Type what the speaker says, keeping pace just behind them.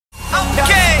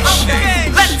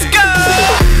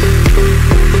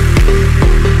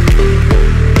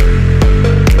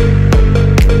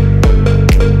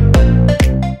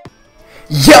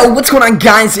Yo, what's going on,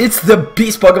 guys? It's the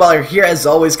BeastPokeBaller here, as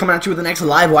always, coming at you with the next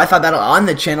live Wi-Fi battle on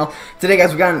the channel. Today,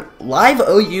 guys, we got a live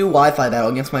OU Wi-Fi battle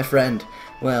against my friend.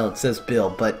 Well, it says Bill,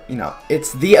 but you know,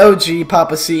 it's the OG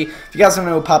PapaSea. If you guys don't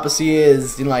know who PapaSea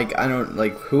is, you know,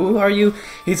 who are you?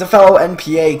 He's a fellow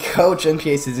NPA coach.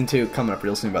 NPA Season 2 coming up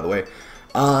real soon, by the way.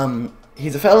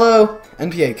 He's a fellow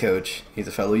NPA coach. He's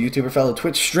a fellow YouTuber, fellow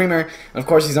Twitch streamer, and of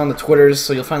course, he's on the Twitters.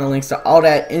 So you'll find the links to all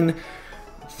that in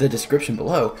the description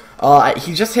below.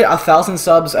 He just hit 1,000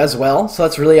 subs as well, so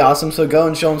that's really awesome. So go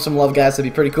and show him some love, guys.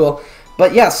 That'd be pretty cool.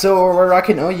 But yeah, so we're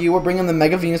rocking OU. We're bringing the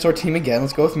Mega Venusaur team again.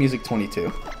 Let's go with Music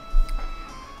 22.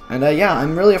 And yeah,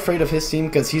 I'm really afraid of his team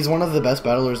because he's one of the best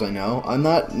battlers I know. I'm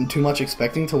not too much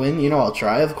expecting to win. You know, I'll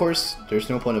try, of course.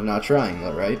 There's no point of not trying,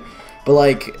 though, right? But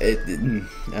like,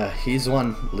 he's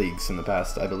won leagues in the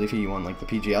past. I believe he won like the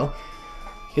PGL.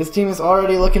 His team is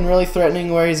already looking really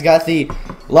threatening, where he's got the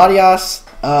Latias,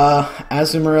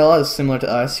 Azumarill is similar to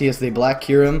us. He has the Black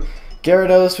Kyurem,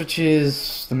 Gyarados, which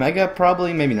is the Mega,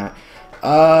 probably, maybe not.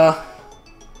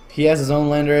 He has his own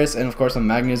Landorus, and of course a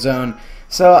Magnezone.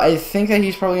 So I think that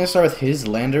he's probably going to start with his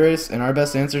Landorus, and our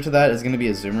best answer to that is going to be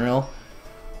a Azumarill.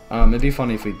 It'd be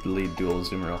funny if we lead dual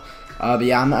Azumarill. But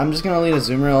yeah, I'm just going to lead a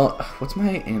Azumarill. What's my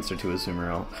answer to a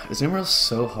Azumarill? Azumarill's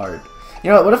so hard.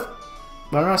 You know what if...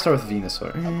 Why don't I start with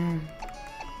Venusaur?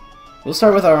 We'll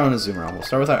start with our own Azumarill. We'll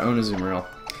start with our own Azumarill,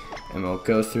 and we'll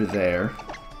go through there.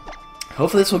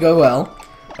 Hopefully this will go well.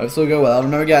 Hopefully this will go well.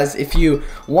 Remember, guys, if you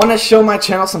want to show my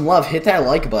channel some love, hit that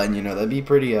like button. You know, that'd be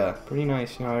pretty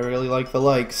nice. You know, I really like the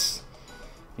likes.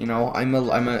 You know,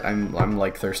 I'm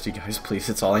like thirsty, guys. Please,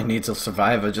 it's all I need to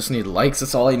survive. I just need likes.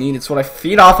 That's all I need. It's what I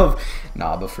feed off of.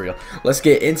 Nah, but for real, let's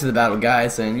get into the battle,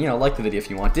 guys. And you know, like the video if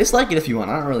you want. Dislike it if you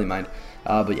want. I don't really mind.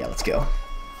 But yeah, let's go.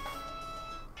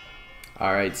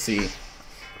 Alright, C.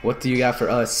 What do you got for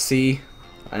us, C?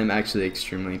 I'm actually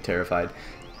extremely terrified.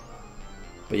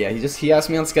 But yeah, he asked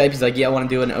me on Skype. He's like, yeah, I want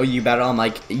to do an OU battle. I'm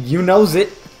like, you knows it.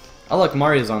 Oh, look,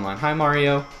 Mario's online. Hi,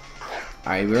 Mario.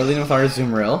 Alright, we're leading with our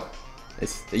Azumarill.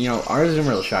 It's, you know, our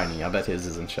Azumarill is shiny. I bet his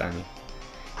isn't shiny.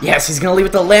 Yes, he's going to lead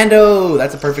with the Lando.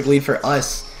 That's a perfect lead for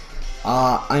us.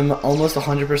 I'm almost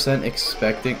 100%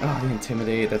 expecting... Oh, the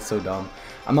Intimidate. That's so dumb.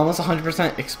 I'm almost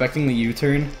 100% expecting the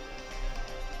U-turn.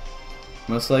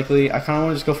 Most likely. I kind of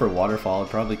want to just go for Waterfall.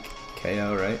 Probably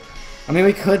KO, right? I mean,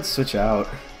 we could switch out.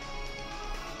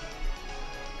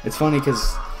 It's funny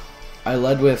because I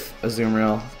led with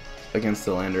Azumarill against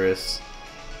the Landorus.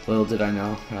 Little did I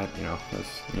know that, you know,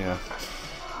 yeah.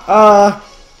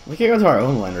 We can go to our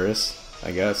own Landorus,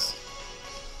 I guess.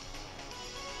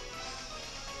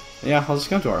 Yeah, I'll just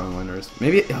go to our own Landorus.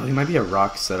 Maybe, oh, he might be a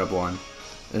rock setup one.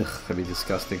 Ugh, that'd be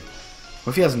disgusting.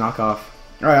 What if he has knockoff?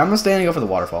 Alright, I'm gonna stay and go for the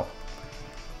Waterfall.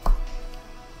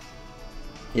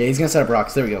 Yeah, he's gonna set up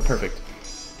rocks. There we go, perfect.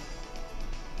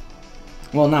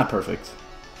 Well, not perfect,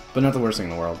 but not the worst thing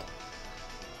in the world.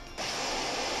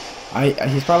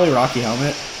 He's probably Rocky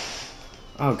Helmet.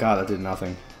 Oh god, that did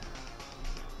nothing.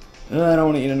 I don't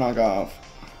want to eat a knockoff.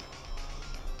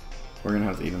 We're gonna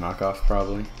have to eat a knockoff,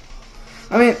 probably.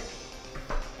 I mean...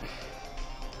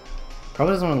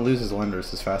 Probably doesn't want to lose his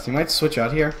Landorus as fast. He might switch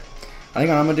out here. I think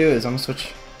what I'm going to do is I'm going to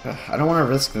switch... I don't want to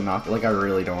risk the knock... Like, I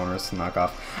really don't want to risk the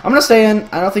knockoff. I'm going to stay in.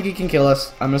 I don't think he can kill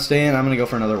us. I'm going to stay in. I'm going to go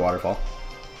for another Waterfall.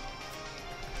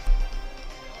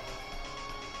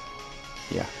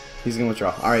 Yeah. He's going to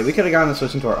withdraw. Alright, we could have gotten to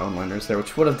switch into our own Landorus there,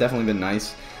 which would have definitely been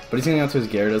nice. But he's going to go to his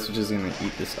Gyarados, which is going to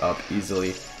eat this up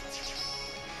easily.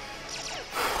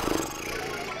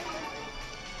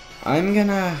 I'm going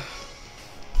to...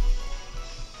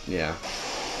 Yeah.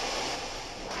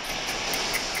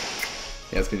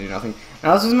 Yeah, it's gonna do nothing.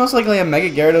 Now this is most likely a Mega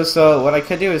Gyarados, so what I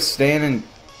could do is stay in and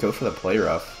go for the Play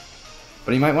Rough.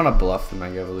 But he might want to bluff the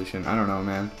Mega Evolution. I don't know,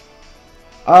 man.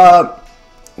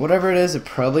 Whatever it is, it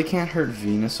probably can't hurt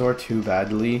Venusaur too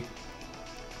badly,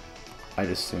 I'd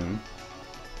assume.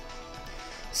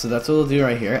 So that's what we'll do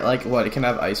right here. Like, what? It can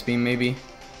have Ice Beam, maybe?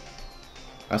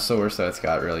 That's the worst that it's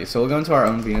got, really. So we'll go into our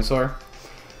own Venusaur.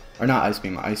 Or not Ice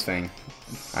Beam, Ice Fang.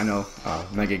 I know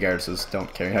Mega Gyarados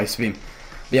don't carry Ice Beam.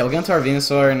 But yeah, we'll go into our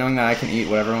Venusaur, knowing that I can eat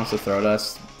whatever wants to throw at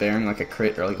us, bearing like a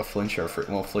crit or like a flinch or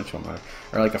a well, flinch won't matter,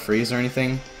 or like a freeze or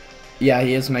anything. Yeah,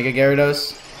 he is Mega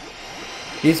Gyarados.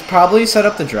 He's probably set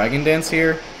up the Dragon Dance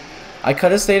here. I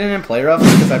could have stayed in and play rough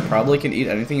because I probably can eat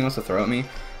anything he wants to throw at me.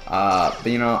 But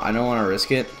you know, I don't want to risk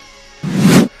it.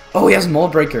 Oh, he has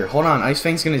Mold Breaker. Hold on, Ice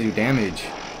Fang's gonna do damage.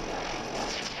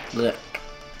 Blech.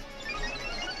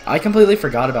 I completely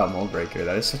forgot about Mold Breaker.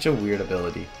 That is such a weird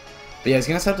ability. But yeah, he's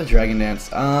gonna set up the Dragon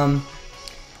Dance.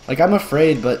 Like, I'm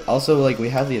afraid, but also, like, we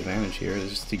have the advantage here. It's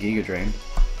just the Giga Drain.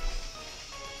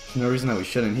 There's no reason that we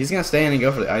shouldn't. He's gonna stay in and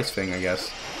go for the Ice Fang, I guess.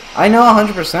 I know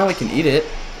 100% we can eat it.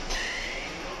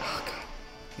 Oh,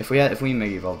 God. If we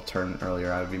Mega Evolved turn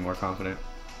earlier, I would be more confident.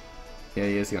 Yeah,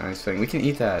 he is gonna Ice Fang. We can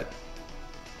eat that.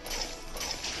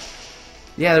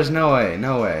 Yeah, there's no way,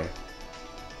 no way.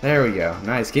 There we go.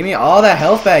 Nice. Give me all that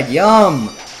health back. Yum!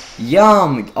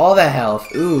 Yum! All that health.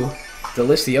 Ooh.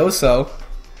 Delicioso.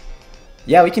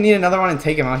 Yeah, we can eat another one and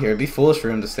take him out here. It'd be foolish for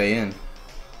him to stay in.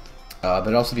 But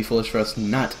it'd also be foolish for us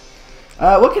not.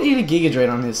 What could eat a Giga Drain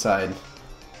on his side?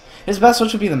 His best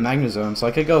switch would be the Magnezone, so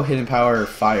I could go Hidden Power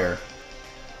Fire.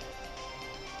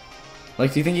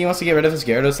 Like, do you think he wants to get rid of his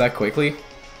Gyarados that quickly?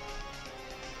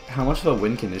 How much of a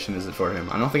win condition is it for him?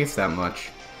 I don't think it's that much.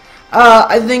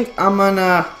 I think I'm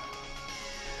gonna...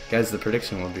 Guys, the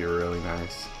prediction would be really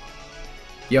nice.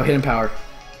 Yo, Hidden Power.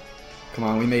 Come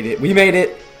on, we made it. We made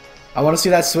it! I want to see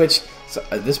that switch. So,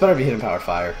 this better be Hidden Power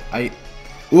Fire.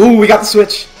 Ooh, we got the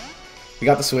switch! We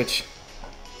got the switch.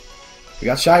 We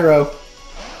got Shiro.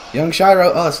 Young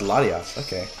Shiro. Oh, that's Latias.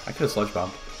 Okay, I could have Sludge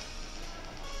Bombed.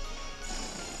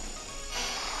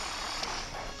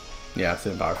 Yeah, it's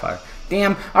Hidden Power Fire.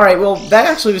 Damn. Alright, well, that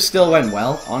actually still went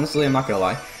well. Honestly, I'm not gonna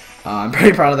lie. I'm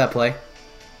pretty proud of that play.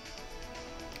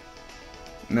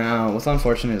 Now, what's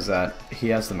unfortunate is that he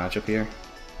has the matchup here.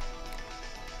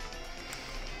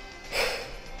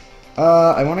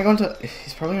 I want to go into...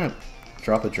 He's probably gonna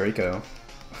drop a Draco.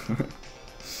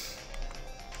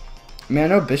 Man,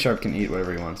 I know Bisharp can eat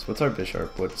whatever he wants. What's our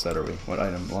Bisharp? What set are we? What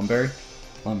item? Lumberry?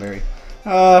 Lumberry.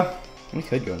 We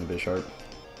could go into Bisharp.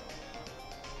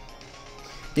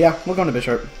 Yeah, we'll go into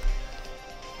Bisharp.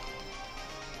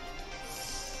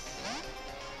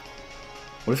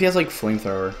 What if he has, like,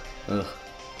 Flamethrower? Ugh.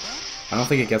 I don't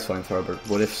think it gets Flamethrower, but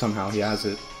what if somehow he has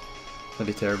it? That'd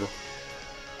be terrible.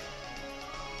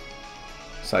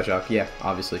 Psyshock, yeah,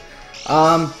 obviously.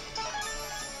 I'm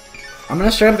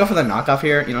gonna straight up go for the knockoff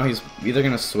here. You know, he's either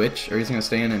gonna switch or he's gonna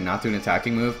stay in and not do an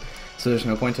attacking move. So there's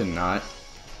no point to not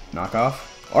knock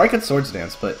off. Or I could Swords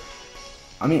Dance, but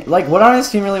I mean, like, what on his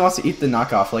team really wants to eat the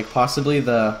knockoff? Like, possibly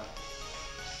the...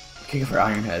 We could go for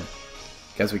Iron Head.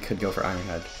 Guys, we could go for Iron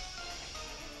Head.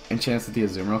 And chance that the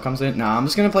Azumarill comes in. Nah, I'm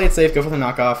just gonna play it safe, go for the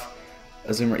knockoff.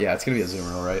 Azumarill, yeah, it's gonna be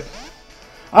Azumarill, right?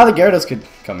 Ah, the Gyarados could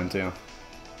come in too.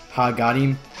 Ha, got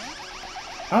him.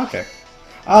 Oh, okay.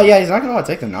 Oh, yeah, he's not gonna want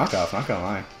to take the knockoff, not gonna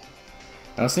lie.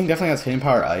 Now, this thing definitely has Hidden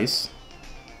Power Ice.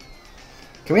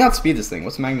 Can we outspeed this thing?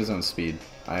 What's Magnezone's speed?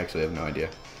 I actually have no idea.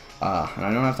 And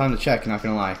I don't have time to check, not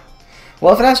gonna lie.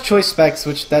 Well, if it has Choice Specs,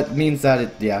 which that means that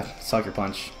it, yeah, Sucker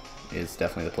Punch is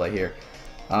definitely the play here.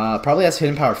 Probably has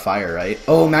Hidden Power Fire, right?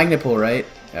 Oh, Magnepool, right?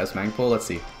 Yeah, it's Magnepool. Let's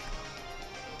see.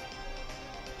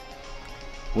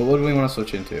 What would we want to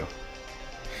switch into?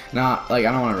 Nah, like,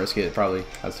 I don't want to risk it. It probably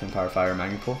has Hidden Power Fire or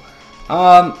Magnepool.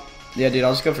 Yeah, dude,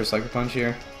 I'll just go for Sucker Punch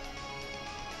here.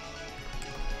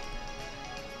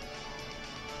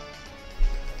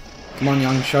 Come on,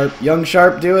 Young Sharp. Young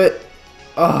Sharp, do it!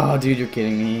 Oh, dude, you're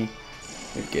kidding me.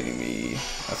 You're kidding me.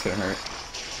 That's gonna hurt.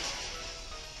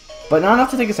 But not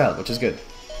enough to take us out, which is good.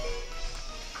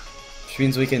 Which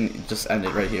means we can just end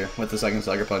it right here with the second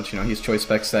Sucker Punch. You know, he's Choice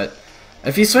Spec set.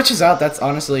 If he switches out, that's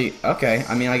honestly okay.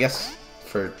 I mean, I guess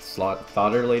for slot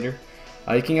fodder later.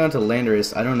 He can go into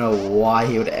Landorus. I don't know why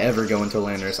he would ever go into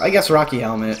Landorus. I guess Rocky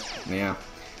Helmet. Yeah.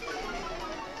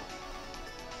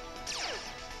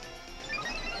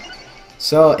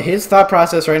 So his thought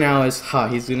process right now is,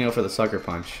 he's gonna go for the Sucker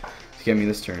Punch to get me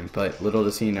this turn. But little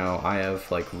does he know, I have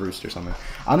like Roost or something.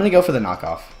 I'm gonna go for the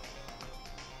knockoff.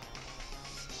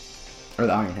 Or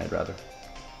the Iron Head, rather.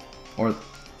 Or...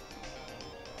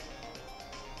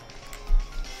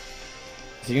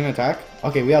 Is he gonna attack?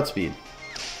 Okay, we outspeed.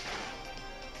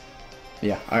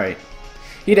 Yeah, alright.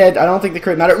 He did. I don't think the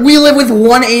crit mattered. We live with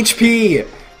 1 HP!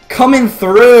 Coming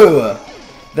through!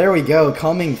 There we go,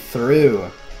 coming through.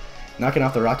 Knocking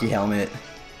off the Rocky Helmet.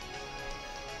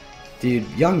 Dude,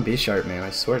 young Bisharp, man,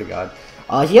 I swear to God.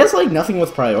 He has, like, nothing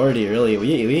with priority, really.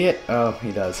 Oh,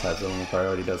 he does have something with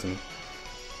priority, doesn't he?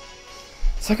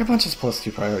 Sucker Punch is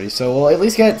 +2 priority, so we'll at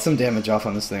least get some damage off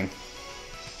on this thing.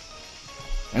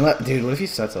 And dude, what if he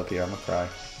sets up here? I'm gonna cry.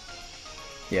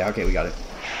 Yeah, okay, we got it.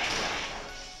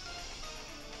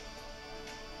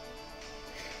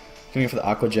 Coming for the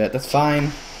Aqua Jet, that's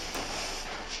fine.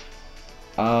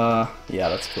 Yeah,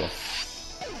 that's cool.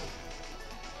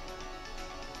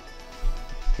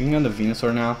 We can go into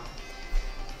Venusaur now.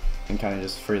 And kind of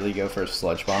just freely go for a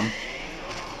Sludge Bomb.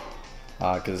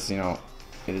 Because, you know,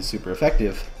 it is super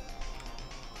effective.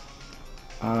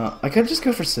 I could just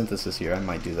go for Synthesis here. I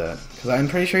might do that. Because I'm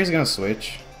pretty sure he's going to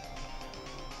switch.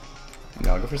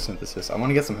 No, I'll go for Synthesis. I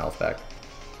want to get some health back.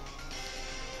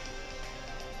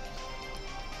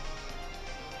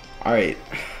 Alright.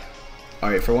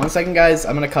 Alright, for 1 second, guys,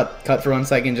 I'm gonna cut for 1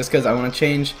 second just because I want to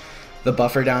change the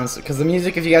buffer down. Because the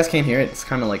music, if you guys can't hear it, it's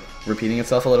kind of like repeating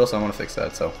itself a little, so I want to fix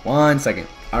that. So, 1 second.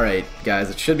 Alright, guys,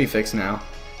 it should be fixed now.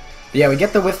 But yeah, we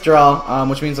get the withdrawal,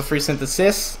 which means a free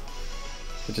synthesis,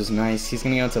 which is nice. He's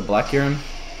gonna go into Black Kyurem.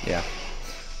 Yeah,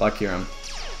 Black Kyurem.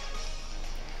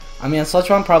 I mean, Sludge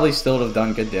Bomb probably still would have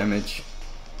done good damage.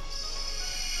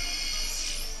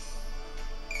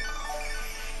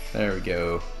 There we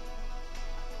go.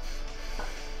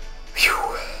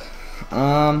 Phew.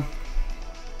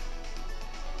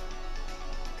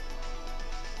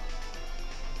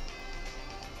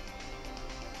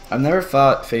 I've never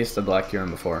faced a Black Kyurem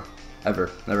before.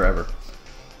 Ever. Never ever.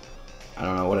 I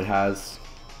don't know what it has.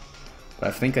 But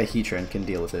I think that Heatran can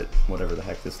deal with it. Whatever the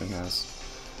heck this thing has.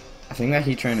 I think that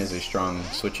Heatran is a strong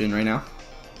switch-in right now.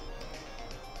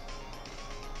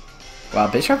 Wow,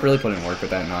 Bisharp really put in work with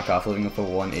that knockoff, living up a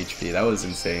 1 HP. That was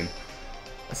insane.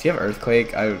 Does he have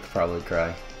Earthquake? I would probably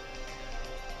cry.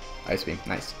 Ice Beam.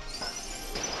 Nice.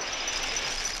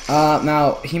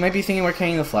 Now, he might be thinking we're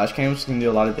carrying the Flash Cannon, which is going to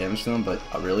do a lot of damage to him, but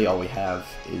really all we have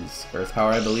is Earth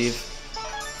Power, I believe.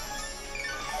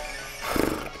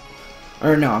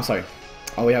 Or, no, I'm sorry.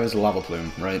 All we have is Lava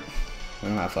Plume, right? We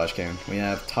don't have Flash Cannon. We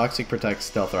have Toxic, Protect,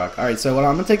 Stealth Rock. Alright, so what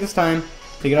I'm going to take this time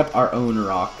to get up our own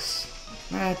rocks.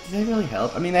 Do they really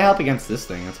help? I mean, they help against this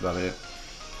thing, that's about it.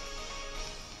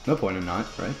 No point in not,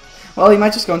 right? Well, he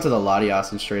might just go into the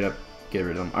Latias and straight up get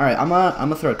rid of him. Alright, I'm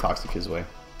gonna throw a Toxic his way.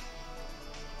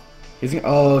 He's gonna,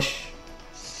 oh,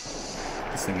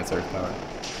 this thing gets Earth Power.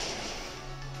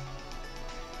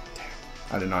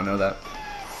 I did not know that.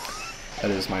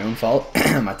 That is my own fault.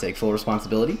 I take full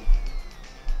responsibility.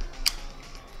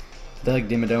 Doug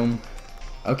Dimmadome.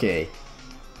 Okay.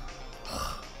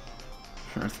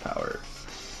 Earth Power.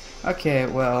 Okay,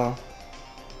 well.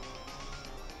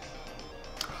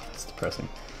 Oh, that's depressing.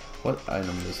 What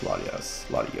item does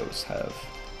Latios have?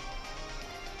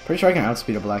 Pretty sure I can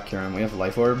outspeed a Black Kyurem. We have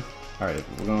Life Orb. Alright,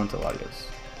 we're going to Latios.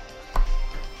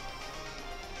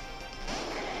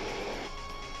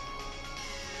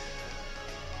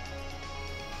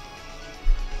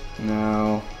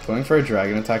 Now, going for a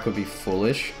Dragon attack would be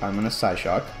foolish. I'm gonna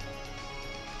Psyshock.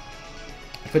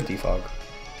 I could Defog.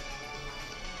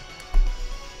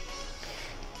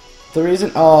 The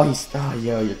reason, oh,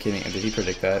 yo, you're kidding. Did he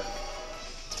predict that?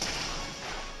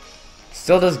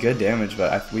 Still does good damage,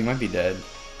 but we might be dead.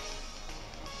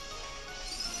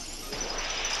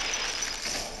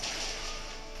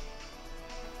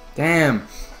 Damn.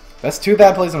 That's 2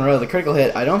 bad plays in a row. The critical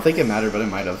hit, I don't think it mattered, but it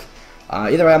might have.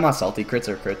 Either way, I'm not salty. Crits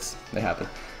are crits. They happen.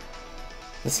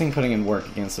 This thing putting in work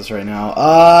against us right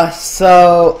now.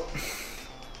 So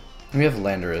we have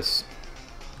Landorus.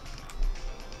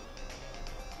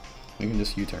 We can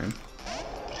just U-turn.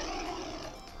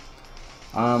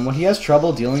 What he has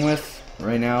trouble dealing with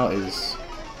right now is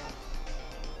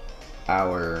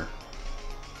our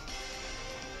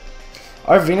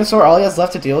Venusaur. All he has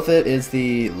left to deal with it is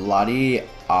the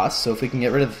Latias, so if we can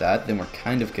get rid of that, then we're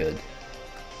kind of good.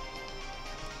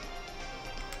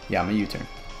 Yeah, I'm a U-turn.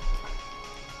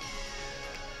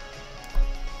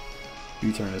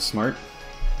 U-turn is smart.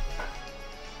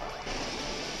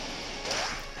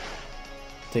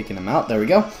 Taking him out. There we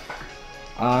go.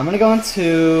 I'm going to go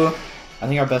into... I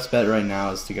think our best bet right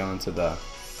now is to go into the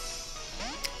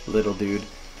little dude.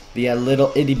 The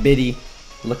little itty-bitty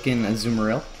looking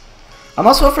Azumarill. I'm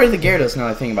also afraid of the Gyarados now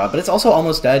that I think about it, but it's also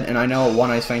almost dead, and I know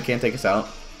one Ice Fang can't take us out.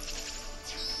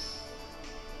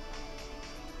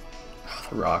 Oh,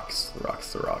 the rocks. The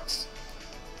rocks. The rocks.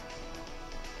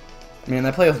 Man,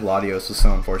 that play with Latios was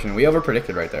so unfortunate. We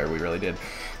overpredicted right there. We really did.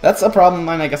 That's a problem of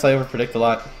mine. I guess I overpredict a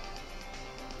lot.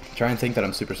 Try and think that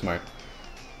I'm super smart.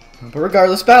 But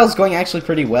regardless, battle's going actually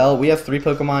pretty well. We have 3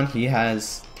 Pokemon. He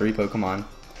has 3 Pokemon.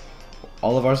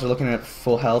 All of ours are looking at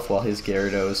full health, while his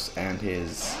Gyarados and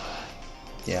his...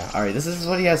 Yeah, alright, this is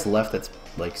what he has left that's,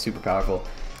 like, super powerful.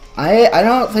 I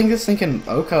don't think this thing can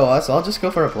OHKO us, so I'll just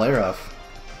go for a Play Rough.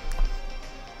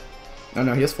 Oh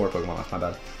no, he has 4 Pokemon left, my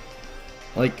bad.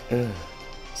 Like,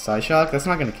 Psyshock? That's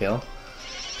not gonna kill.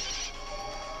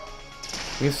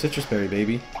 We have Citrus Berry,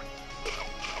 baby.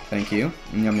 Thank you.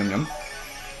 Yum yum yum.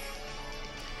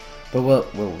 But will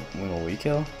we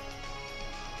kill?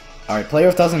 Alright, Play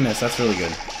Rough doesn't miss. That's really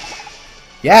good.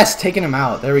 Yes! Taking him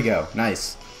out. There we go.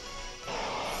 Nice.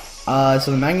 So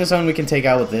the Magnezone we can take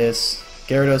out with this.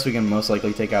 Gyarados we can most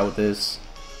likely take out with this.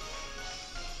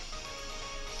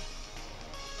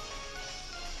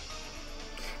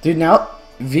 Dude, now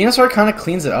Venusaur kind of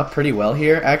cleans it up pretty well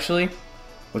here, actually.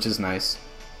 Which is nice.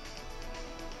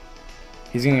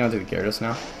 He's gonna go into the Gyarados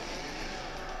now.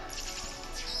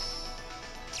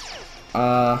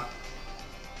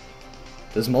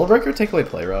 Does Mold Breaker take away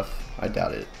Play Rough? I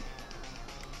doubt it.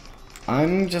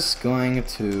 I'm just going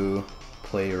to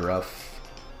play Rough.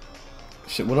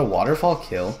 Would a Waterfall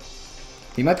kill?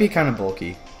 He might be kind of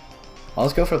bulky. I'll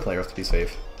just go for Play Rough to be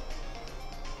safe.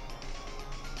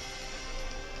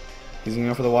 He's gonna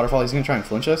go for the Waterfall. He's gonna try and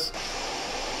flinch us.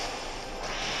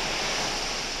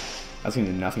 That's gonna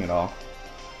do nothing at all.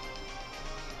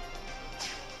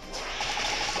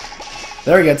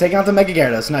 There we go, taking out the Mega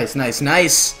Gyarados. Nice, nice,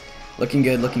 nice. Looking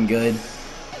good, looking good.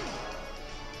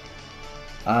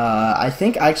 I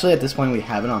think actually at this point we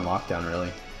have it on lockdown,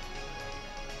 really.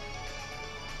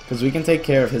 Because we can take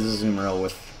care of his Azumarill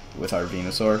with our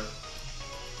Venusaur.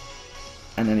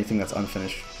 And anything that's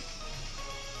unfinished.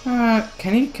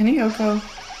 Can he Oko?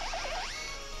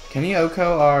 Can he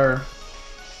Oko our...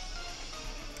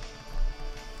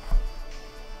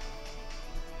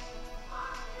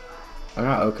 Or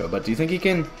not Oko, but do you think he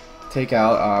can take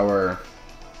out our...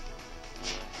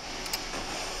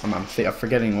 I'm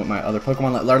forgetting what my other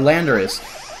Pokemon... Our Landorus.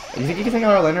 Do you think he can take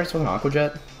out our Landorus with an Aqua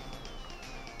Jet?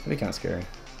 That'd be kind of scary.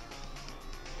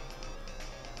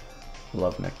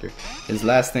 Love Nectar. His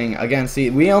last thing, again, see,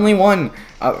 we only won!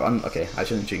 Okay, I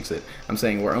shouldn't jinx it. I'm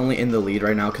saying we're only in the lead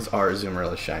right now because our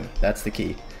Azumarill is shiny. That's the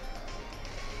key.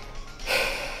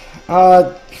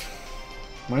 Might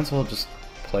as well just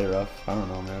play rough. I don't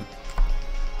know, man.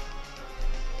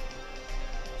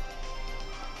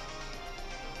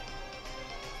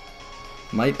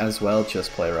 Might as well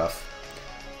just play rough.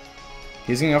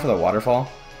 He's gonna go for the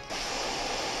Waterfall.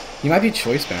 He might be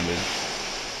Choice Banded.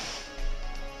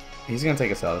 He's gonna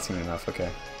take us out. That's gonna be enough. Okay.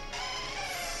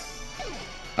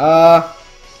 Yeah,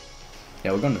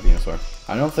 we're going to Venusaur.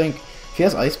 I don't think if he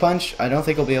has Ice Punch, I don't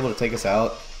think he'll be able to take us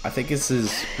out. I think this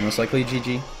is most likely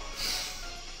GG.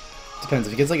 Depends.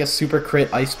 If he gets like a super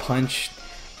crit Ice Punch,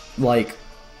 like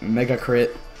mega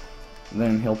crit,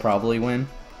 then he'll probably win.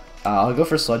 I'll go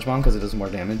for Sludge Bomb because it does more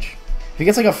damage. If he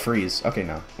gets like a freeze, okay,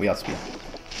 no, we outspeed.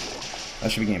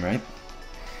 That should be game, right?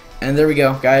 And there we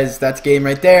go, guys. That's game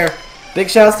right there. Big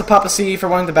shoutouts to PapaSea for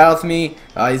wanting to battle with me.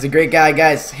 He's a great guy,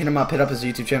 guys. Hit him up. Hit up his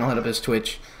YouTube channel. Hit up his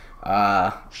Twitch.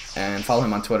 And follow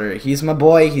him on Twitter. He's my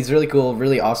boy. He's really cool.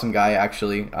 Really awesome guy,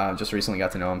 actually. Just recently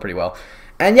got to know him pretty well.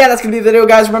 And yeah, that's going to be the video,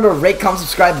 guys. Remember, rate, comment,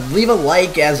 subscribe, leave a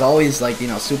like. As always, like, you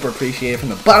know, super appreciated from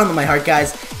the bottom of my heart,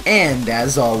 guys. And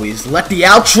as always, let the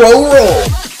outro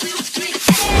roll.